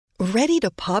Ready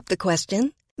to pop the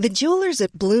question? The jewelers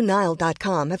at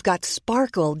BlueNile.com have got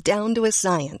sparkle down to a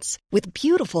science with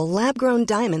beautiful lab-grown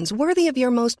diamonds worthy of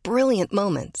your most brilliant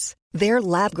moments. Their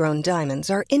lab-grown diamonds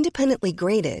are independently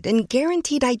graded and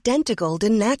guaranteed identical to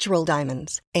natural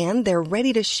diamonds, and they're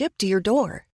ready to ship to your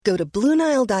door. Go to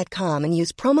BlueNile.com and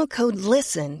use promo code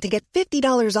LISTEN to get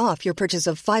 $50 off your purchase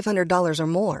of $500 or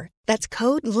more. That's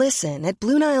code LISTEN at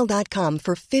BlueNile.com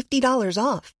for $50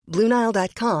 off.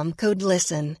 BlueNile.com, code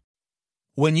LISTEN.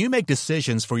 When you make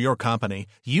decisions for your company,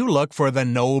 you look for the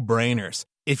no-brainers.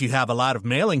 If you have a lot of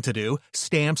mailing to do,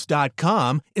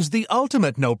 Stamps.com is the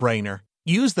ultimate no-brainer.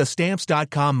 Use the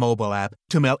Stamps.com mobile app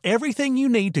to mail everything you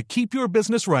need to keep your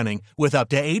business running with up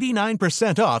to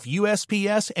 89% off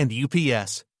USPS and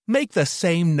UPS. Make the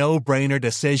same no-brainer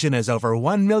decision as over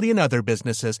 1 million other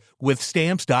businesses with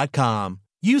Stamps.com.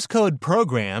 Use code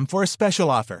PROGRAM for a special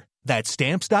offer. That's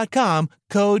Stamps.com,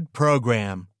 code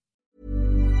PROGRAM.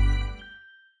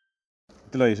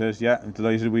 Delighted, yeah.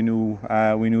 Delighted. We knew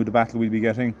the battle we'd be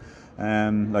getting.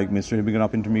 Like Mr. had been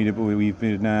up intermediate, but we've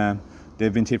been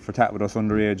they've been tit for tat with us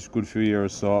underage good few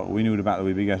years, so we knew the battle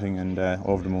we'd be getting, and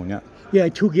over the moon, yeah. Yeah,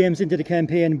 2 games into the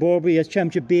campaign, Borbury as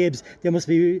championship babes, they must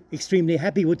be extremely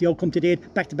happy with the outcome to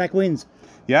date. Back-to-back wins.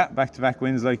 Yeah, back-to-back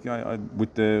wins. Like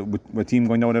with the team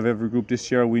going out of every group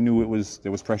this year, we knew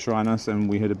there was pressure on us, and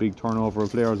we had a big turnover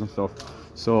of players and stuff.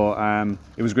 So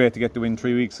it was great to get the win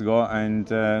 3 weeks ago, and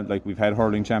like we've had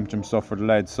hurling championship stuff for the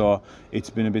lads, so it's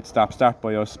been a bit stop-start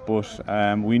by us, but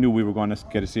we knew we were going to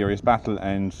get a serious battle,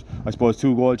 and I suppose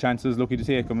 2 goal chances, lucky to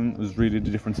take them, was really the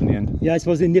difference in the end. Yeah, I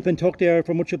suppose the nip and tuck there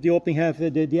for much of the opening half,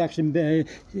 the action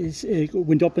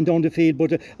went up and down the field,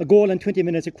 but a goal in 20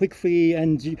 minutes, a quick free,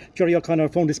 and Jerry O'Connor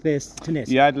found the space to net.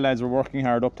 Yeah, the lads were working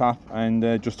hard up top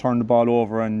and just turned the ball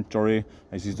over, and Jerry,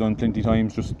 as he's done plenty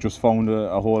times, just found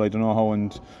a hole, I don't know how,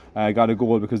 and got a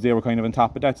goal because they were kind of on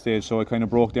top at that stage, so it kind of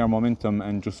broke their momentum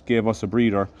and just gave us a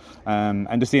breather.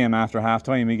 And the same after half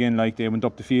time again, like they went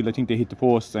up the field, I think they hit the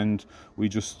post, and we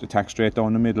just attacked straight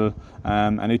down the middle,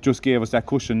 and it just gave us that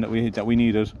cushion that we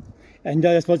needed. And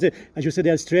I suppose, as you said,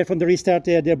 they're straight from the restart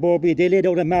there, Borbury, they laid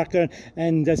out a marker,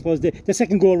 and I suppose the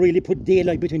second goal really put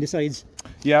daylight between the sides.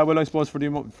 Yeah, well, I suppose for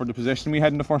the possession we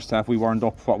had in the first half, we weren't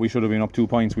up what we should have been up 2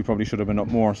 points. We probably should have been up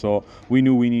more, so we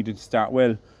knew we needed to start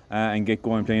well and get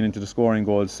going playing into the scoring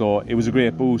goals. So it was a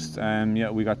great boost.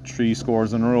 Yeah, we got 3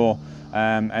 scores in a row.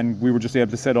 And we were just able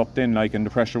to set up then, and the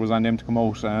pressure was on them to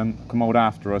come out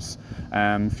after us.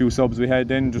 Few subs we had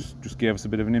then just gave us a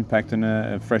bit of an impact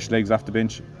and fresh legs off the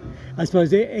bench. I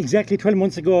suppose exactly 12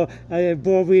 months ago,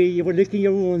 Borbury, you were licking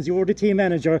your wounds. You were the team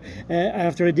manager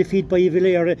after a defeat by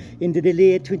Yvelire in the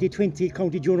delayed 2020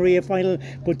 County Junior A final,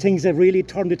 but things have really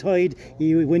turned the tide.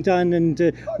 You went on and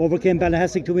overcame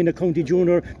Ballahassig to win a County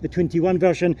Junior, the 21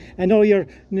 version, and now you're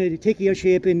taking your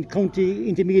shape in County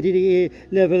Intermediate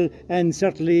A level and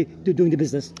certainly doing the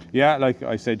business. Yeah, like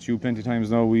I said to you plenty of times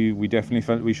now, we definitely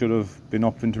felt we should have been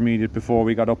up intermediate before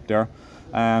we got up there.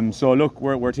 So look,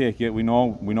 we're taking it. We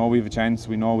know we have a chance.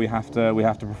 We know we have to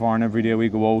perform every day we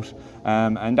go out.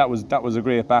 And that was a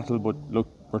great battle. But look,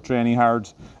 we're training hard,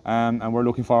 and we're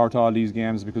looking forward to all these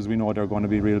games because we know they're going to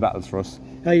be real battles for us.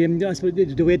 I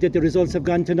suppose the way that the results have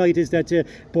gone tonight is that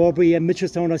Borbury and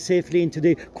Mitchelstown are safely into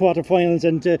the quarterfinals,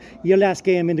 and your last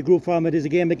game in the group format is a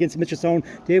game against Mitchelstown.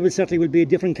 They will be a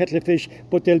different kettle of fish,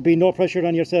 but there'll be no pressure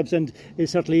on yourselves, and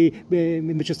certainly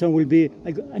Mitchelstown will be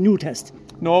a new test.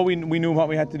 No, we knew what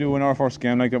we had to do in our first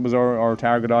game, like it was our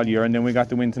target all year, and then we got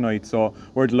the win tonight, so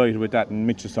we're delighted with that. And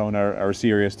Mitchelstown are a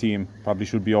serious team, probably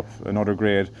should be up another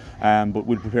grade. But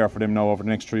we'll prepare for them now over the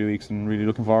next 3 weeks and really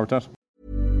looking forward to that.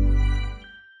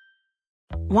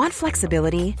 Want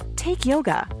flexibility? Take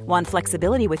yoga. Want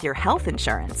flexibility with your health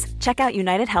insurance? Check out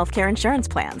United Healthcare Insurance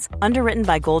Plans. Underwritten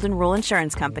by Golden Rule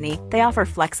Insurance Company, they offer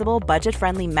flexible,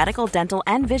 budget-friendly medical, dental,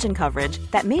 and vision coverage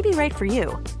that may be right for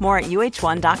you. More at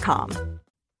UH1.com.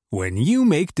 When you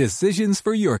make decisions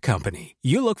for your company,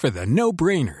 you look for the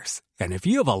no-brainers. And if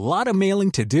you have a lot of mailing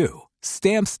to do,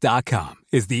 Stamps.com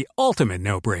is the ultimate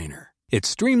no-brainer. It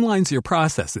streamlines your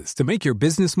processes to make your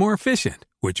business more efficient,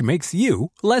 which makes you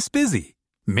less busy.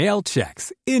 Mail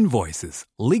checks, invoices,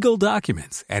 legal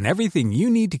documents, and everything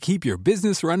you need to keep your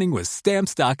business running with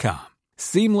Stamps.com.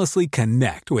 Seamlessly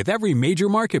connect with every major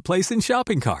marketplace and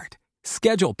shopping cart.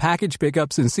 Schedule package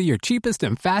pickups and see your cheapest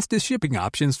and fastest shipping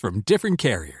options from different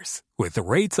carriers, with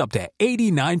rates up to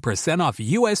 89% off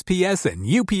USPS and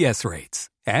UPS rates.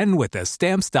 And with the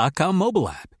Stamps.com mobile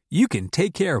app, you can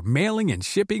take care of mailing and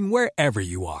shipping wherever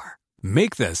you are.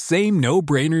 Make the same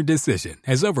no-brainer decision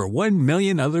as over 1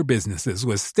 million other businesses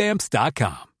with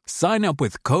Stamps.com. Sign up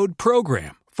with code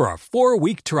PROGRAM for a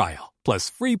 4-week trial. plus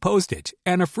free postage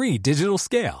and a free digital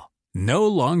scale. No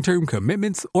long-term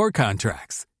commitments or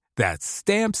contracts. That's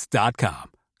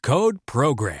Stamps.com. Code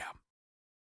PROGRAM.